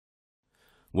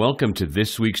Welcome to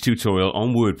this week's tutorial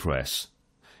on WordPress.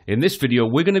 In this video,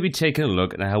 we're going to be taking a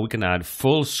look at how we can add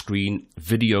full screen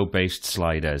video-based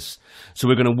sliders. So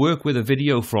we're going to work with a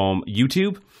video from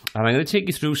YouTube, and I'm going to take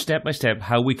you through step by step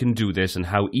how we can do this and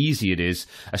how easy it is,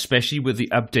 especially with the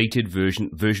updated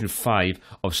version 5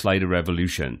 of Slider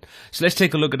Revolution. So let's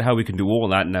take a look at how we can do all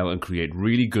that now and create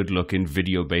really good looking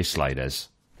video-based sliders.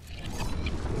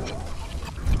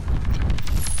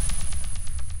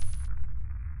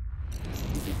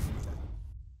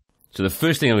 So the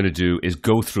first thing I'm going to do is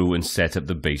go through and set up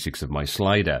the basics of my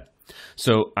slider.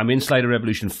 So I'm in Slider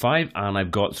Revolution 5 and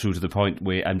I've got through to the point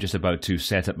where I'm just about to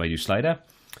set up my new slider.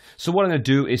 So what I'm going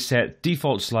to do is set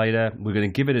default slider. We're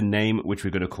going to give it a name which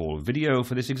we're going to call video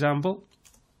for this example.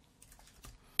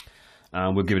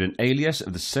 And we'll give it an alias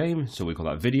of the same, so we call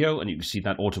that video, and you can see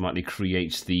that automatically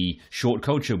creates the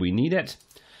shortcode should we need it.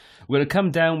 We're going to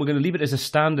come down, we're going to leave it as a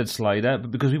standard slider,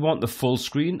 but because we want the full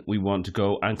screen, we want to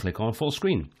go and click on full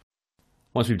screen.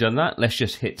 Once we've done that, let's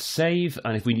just hit save,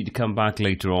 and if we need to come back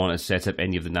later on and set up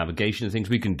any of the navigation things,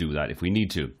 we can do that if we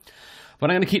need to. But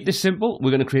I'm going to keep this simple.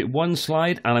 We're going to create one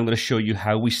slide, and I'm going to show you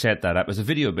how we set that up as a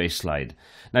video-based slide.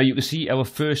 Now you can see our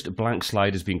first blank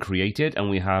slide has been created, and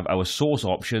we have our source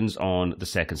options on the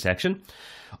second section.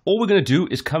 All we're going to do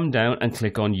is come down and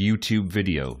click on YouTube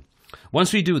video.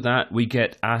 Once we do that, we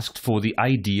get asked for the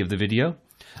ID of the video.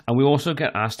 And we also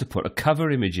get asked to put a cover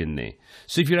image in there.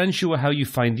 So if you're unsure how you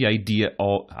find the ID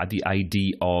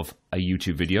of a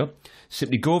YouTube video,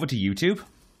 simply go over to YouTube,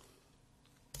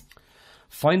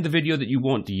 find the video that you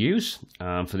want to use.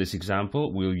 For this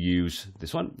example, we'll use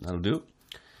this one. That'll do.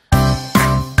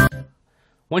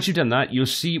 Once you've done that, you'll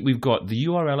see we've got the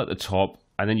URL at the top,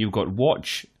 and then you've got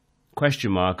watch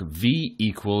V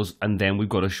equals, and then we've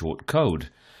got a short code.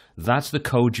 That's the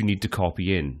code you need to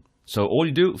copy in. So all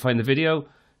you do, find the video,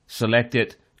 select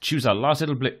it, choose that last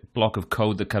little block of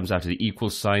code that comes after the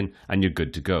equals sign, and you're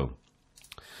good to go.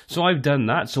 So I've done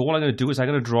that. So what I'm going to do is I'm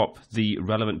going to drop the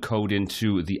relevant code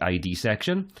into the ID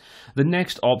section. The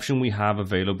next option we have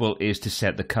available is to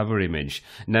set the cover image.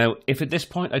 Now, if at this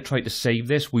point I try to save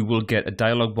this, we will get a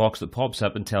dialog box that pops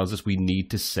up and tells us we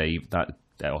need to save that.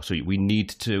 We need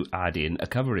to add in a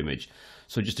cover image.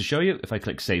 So just to show you, if I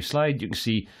click Save Slide, you can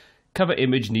see cover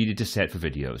image needed to set for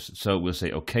videos. So we'll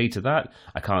say OK to that.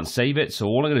 I can't save it. So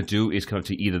all I'm going to do is come up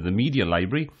to either the media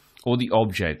library or the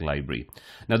object library.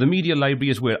 Now the media library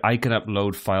is where I can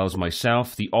upload files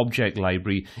myself. The object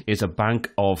library is a bank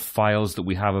of files that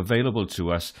we have available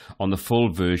to us on the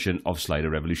full version of Slider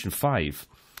Revolution 5.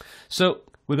 So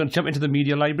we're going to jump into the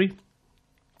media library.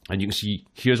 And you can see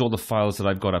here's all the files that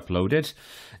I've got uploaded.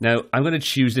 Now I'm going to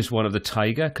choose this one of the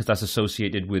tiger because that's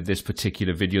associated with this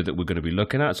particular video that we're going to be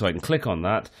looking at. So I can click on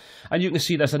that, and you can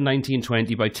see that's a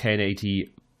 1920 by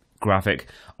 1080 graphic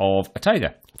of a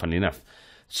tiger, funnily enough.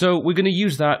 So we're going to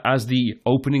use that as the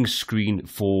opening screen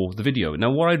for the video.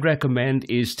 Now what I'd recommend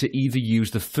is to either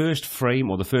use the first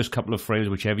frame or the first couple of frames,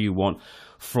 whichever you want,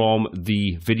 from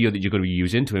the video that you're going to be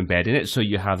using to embed in it, so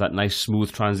you have that nice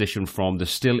smooth transition from the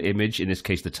still image, in this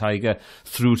case the tiger,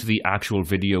 through to the actual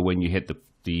video when you hit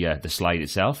the slide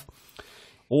itself.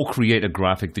 Or create a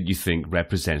graphic that you think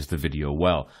represents the video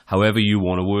well, however you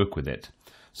want to work with it.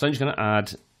 So I'm just going to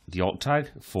add the alt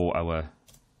tag for our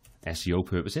SEO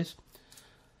purposes.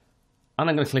 And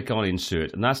I'm going to click on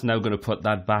insert, and that's now going to put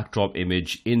that backdrop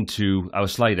image into our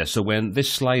slider. So when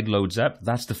this slide loads up,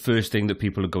 that's the first thing that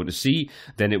people are going to see.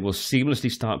 Then it will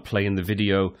seamlessly start playing the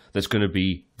video that's going to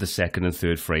be the second and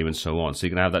third frame and so on. So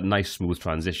you can have that nice smooth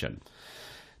transition.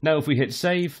 Now if we hit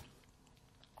save,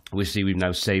 we see we've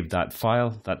now saved that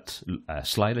file, that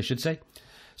slide I should say.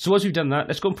 So once we've done that,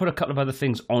 let's go and put a couple of other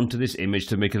things onto this image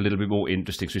to make it a little bit more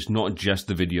interesting, so it's not just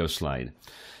the video slide.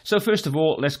 So first of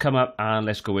all, let's come up and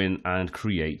let's go in and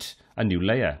create a new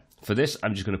layer. For this,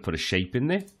 I'm just going to put a shape in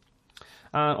there.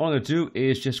 And all I'm going to do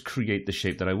is just create the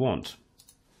shape that I want.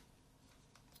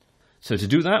 So to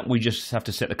do that, we just have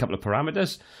to set a couple of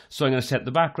parameters. So I'm going to set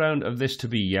the background of this to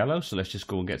be yellow. So let's just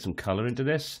go and get some color into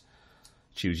this.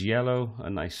 Choose yellow, a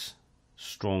nice,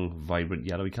 strong, vibrant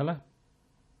yellowy color.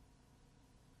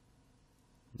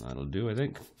 That'll do, I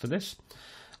think, for this.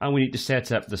 And we need to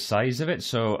set up the size of it.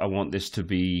 So I want this to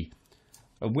be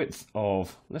a width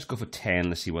of, let's go for 10.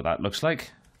 Let's see what that looks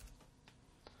like.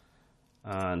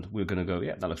 And we're going to go,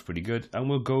 yeah, that looks pretty good. And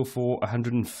we'll go for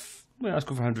 100, well, let's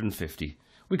go for 150.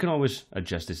 We can always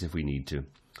adjust this if we need to.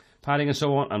 Padding and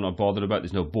so on, I'm not bothered about.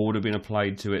 There's no border being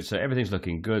applied to it. So everything's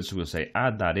looking good. So we'll say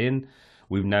add that in.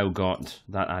 We've now got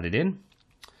that added in.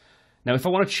 Now, if I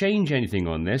want to change anything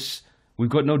on this, we've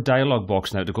got no dialog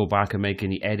box now to go back and make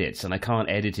any edits, and I can't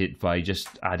edit it by just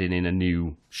adding in a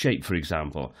new shape, for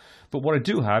example. But what I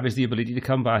do have is the ability to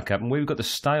come back up, and where we've got the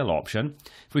style option,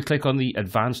 if we click on the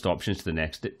advanced options to the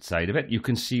next side of it, you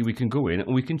can see we can go in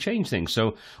and we can change things.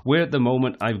 So where at the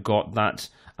moment I've got that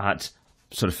at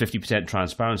sort of 50%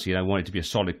 transparency and I want it to be a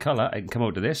solid color, I can come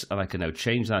out to this and I can now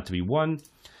change that to be 1.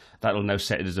 That'll now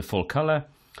set it as a full color.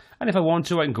 And if I want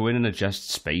to, I can go in and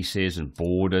adjust spaces and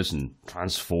borders and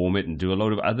transform it and do a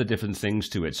load of other different things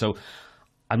to it. So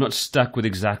I'm not stuck with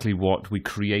exactly what we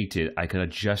created. I can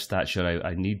adjust that should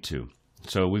I need to.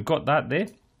 So we've got that there.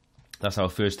 That's our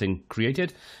first thing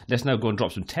created. Let's now go and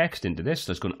drop some text into this.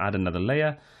 Let's go and add another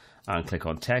layer and click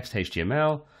on text,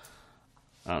 HTML.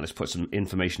 And let's put some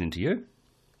information into here.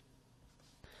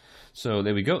 So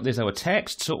there we go. There's our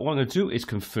text. So what I'm going to do is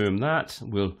confirm that.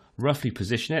 We'll roughly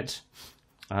position it.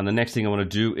 And the next thing I want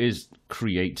to do is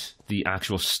create the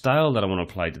actual style that I want to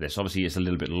apply to this. Obviously, it's a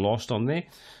little bit lost on there.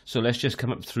 So let's just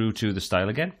come up through to the style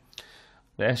again.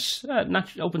 Let's,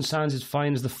 Open Sans is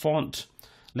fine as the font.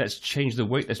 Let's change the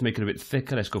weight. Let's make it a bit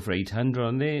thicker. Let's go for 800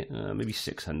 on there. Maybe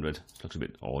 600. Looks a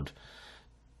bit odd.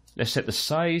 Let's set the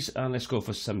size and let's go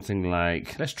for something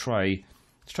like, let's try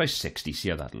 60, see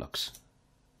how that looks.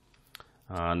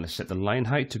 And let's set the line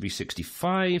height to be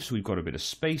 65, so we've got a bit of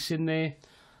space in there.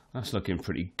 That's looking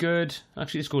pretty good.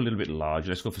 Actually, let's go a little bit larger.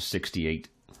 Let's go for 68.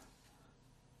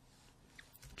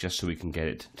 Just so we can get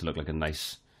it to look like a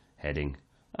nice heading.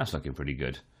 That's looking pretty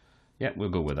good. Yeah, we'll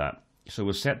go with that. So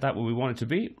we'll set that where we want it to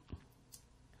be.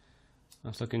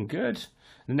 That's looking good.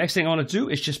 The next thing I want to do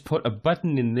is just put a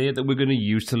button in there that we're going to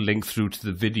use to link through to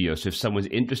the video. So if someone's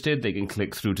interested, they can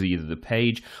click through to either the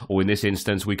page, or in this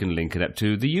instance, we can link it up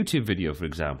to the YouTube video, for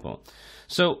example.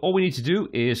 So all we need to do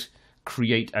is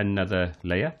create another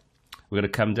layer. We're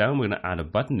going to come down, we're going to add a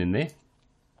button in there.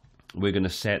 We're going to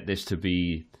set this to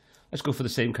be, let's go for the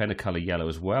same kind of color yellow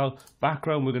as well.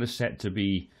 Background, we're going to set to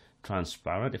be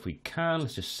transparent if we can.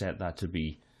 Let's just set that to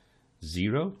be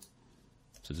 0.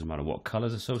 So it doesn't matter what color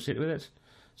is associated with it.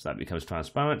 So that becomes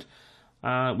transparent.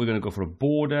 We're going to go for a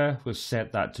border. We'll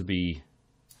set that to be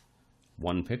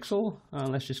 1 pixel.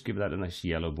 And let's just give that a nice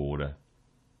yellow border.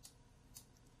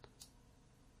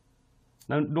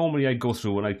 Now, normally I go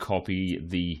through and I copy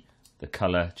the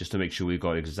color just to make sure we've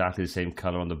got exactly the same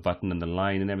color on the button and the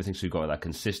line and everything. So we've got that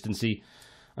consistency.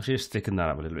 Actually, let's thicken that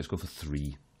up a little bit. Let's go for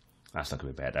 3. That's looking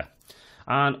a bit better.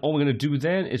 And all we're going to do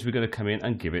then is we're going to come in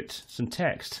and give it some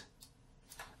text.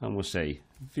 And we'll say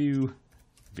view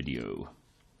video.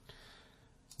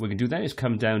 What we can do then is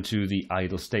come down to the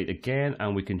idle state again,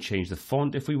 and we can change the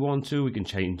font if we want to. We can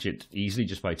change it easily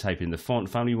just by typing the font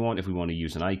family we want, if we want to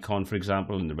use an icon, for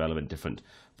example, and the relevant different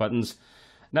buttons.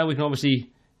 Now we can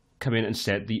obviously come in and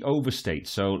set the overstate.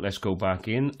 So let's go back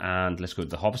in and let's go to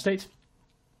the hover state.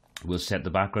 We'll set the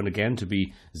background again to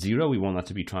be 0. We want that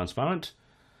to be transparent.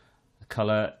 The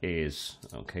color is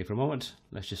okay for a moment.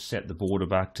 Let's just set the border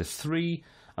back to 3.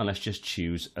 And let's just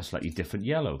choose a slightly different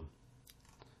yellow.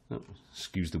 Oh,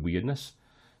 excuse the weirdness.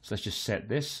 So let's just set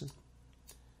this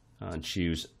and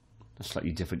choose a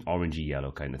slightly different orangey yellow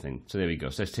kind of thing. So there we go.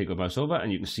 So let's take our mouse over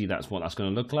and you can see that's what that's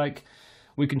going to look like.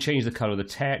 We can change the color of the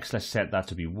text. Let's set that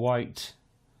to be white.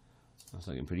 That's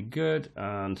looking pretty good.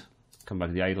 And come back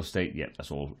to the idle state. Yep,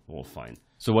 that's all fine.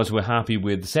 So once we're happy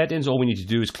with the settings, all we need to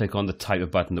do is click on the type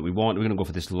of button that we want. We're going to go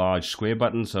for this large square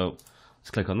button. So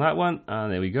let's click on that one,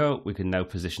 and there we go. We can now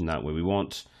position that where we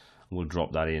want. We'll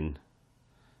drop that in.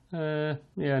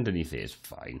 Yeah, underneath here is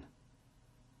fine.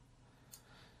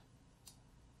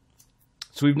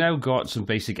 So we've now got some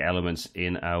basic elements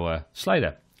in our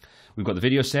slider. We've got the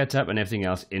video set up and everything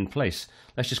else in place.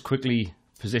 Let's just quickly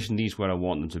position these where I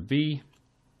want them to be.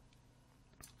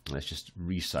 Let's just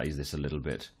resize this a little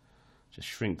bit. Just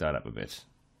shrink that up a bit.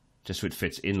 Just so it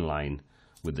fits in line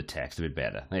with the text a bit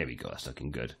better. There we go, that's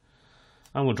looking good.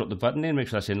 And we'll drop the button in, make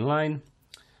sure that's in line.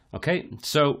 Okay,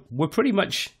 so we're pretty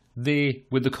much there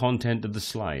with the content of the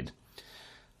slide.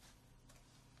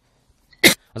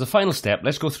 As a final step,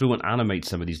 let's go through and animate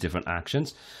some of these different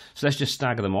actions. So let's just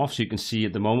stagger them off so you can see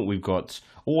at the moment we've got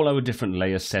all our different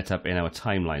layers set up in our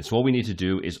timeline. So all we need to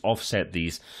do is offset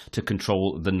these to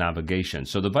control the navigation.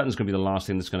 So the button's going to be the last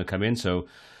thing that's going to come in. So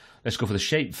let's go for the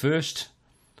shape first.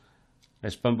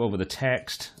 Let's bump over the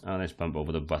text and let's bump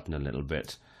over the button a little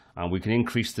bit. And we can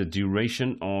increase the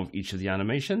duration of each of the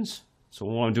animations. So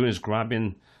all I'm doing is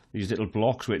grabbing these little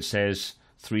blocks where it says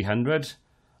 300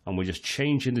 and we're just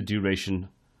changing the duration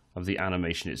of the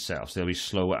animation itself. So they'll be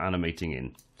slower animating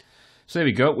in. So there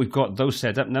we go. We've got those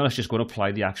set up. Now let's just go and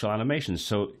apply the actual animations.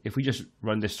 So if we just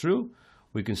run this through,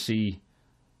 we can see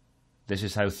this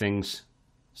is how things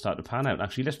start to pan out.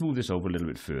 Actually, let's move this over a little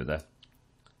bit further.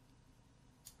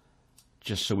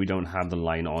 Just so we don't have the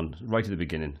line on right at the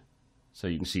beginning. So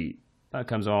you can see that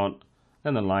comes on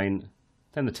then the line,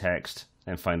 then the text,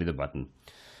 and finally the button.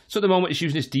 So at the moment it's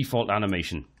using this default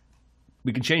animation.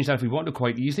 We can change that if we want to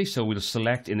quite easily, so we'll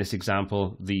select in this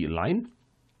example the line,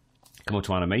 come up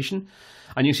to animation,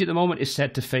 and you can see at the moment it's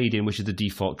set to fade in, which is the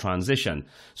default transition.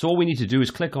 So all we need to do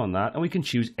is click on that and we can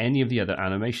choose any of the other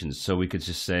animations. So we could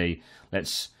just say,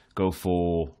 let's go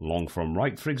for long from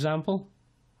right, for example.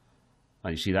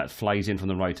 And you see that flies in from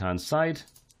the right hand side.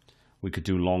 We could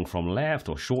do long from left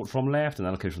or short from left, and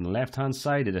that'll come from the left hand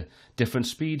side at a different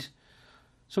speed.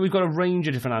 So we've got a range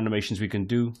of different animations we can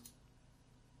do.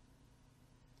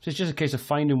 So it's just a case of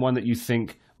finding one that you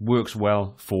think works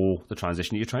well for the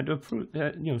transition that you're trying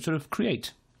to sort of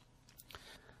create.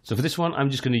 So for this one, I'm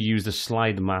just going to use the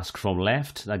slide mask from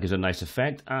left. That gives a nice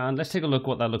effect. And let's take a look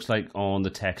what that looks like on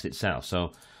the text itself.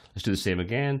 So let's do the same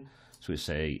again. So we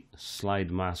say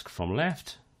slide mask from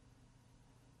left.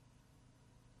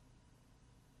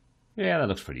 Yeah, that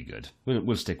looks pretty good.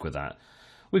 We'll stick with that.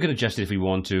 We can adjust it if we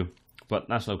want to, but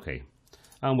that's okay.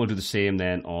 And we'll do the same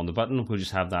then on the button. We'll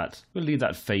just have that, we'll leave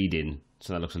that fade in,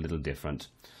 so that looks a little different.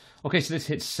 Okay, so let's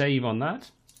hit save on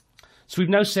that. So we've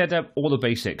now set up all the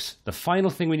basics. The final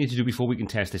thing we need to do before we can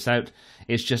test this out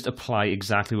is just apply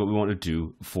exactly what we want to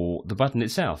do for the button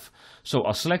itself. So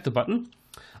I'll select the button.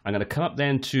 I'm going to come up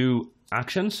then to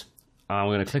actions, and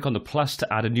we're going to click on the plus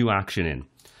to add a new action in.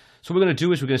 So what we're going to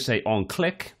do is we're going to say on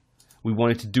click, we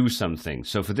want it to do something.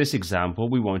 So for this example,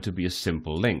 we want it to be a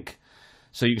simple link.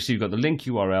 So you can see we've got the link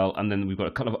URL, and then we've got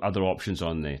a couple of other options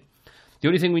on there. The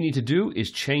only thing we need to do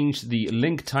is change the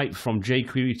link type from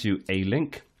jQuery to a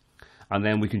link, and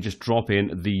then we can just drop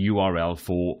in the URL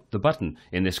for the button.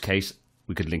 In this case,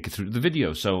 we could link it through to the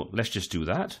video. So let's just do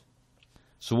that.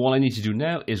 So all I need to do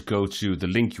now is go to the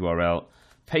link URL,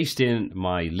 paste in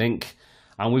my link,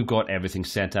 and we've got everything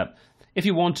set up. If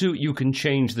you want to, you can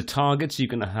change the target, so you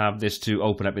can have this to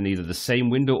open up in either the same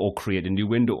window or create a new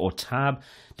window or tab.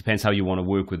 Depends how you want to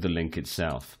work with the link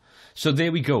itself. So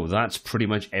there we go. That's pretty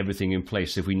much everything in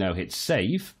place. If we now hit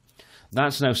save,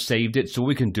 that's now saved it. So what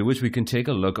we can do is we can take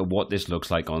a look at what this looks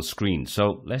like on screen.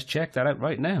 So let's check that out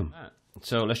right now.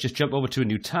 So let's just jump over to a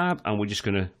new tab, and we're just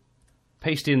going to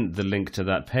paste in the link to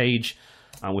that page,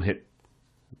 and we'll hit.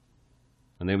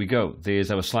 And there we go. There's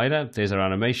our slider, there's our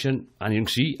animation, and you can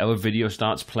see our video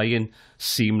starts playing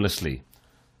seamlessly.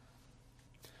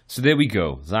 So there we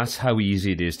go. That's how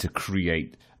easy it is to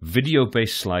create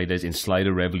video-based sliders in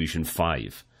Slider Revolution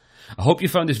 5. I hope you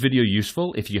found this video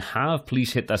useful. If you have,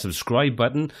 please hit that subscribe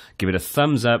button, give it a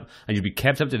thumbs up, and you'll be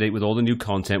kept up to date with all the new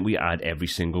content we add every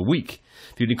single week.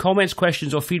 If you have any comments,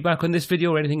 questions, or feedback on this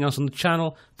video or anything else on the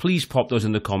channel, please pop those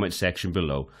in the comments section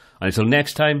below. And until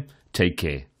next time, take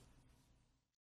care.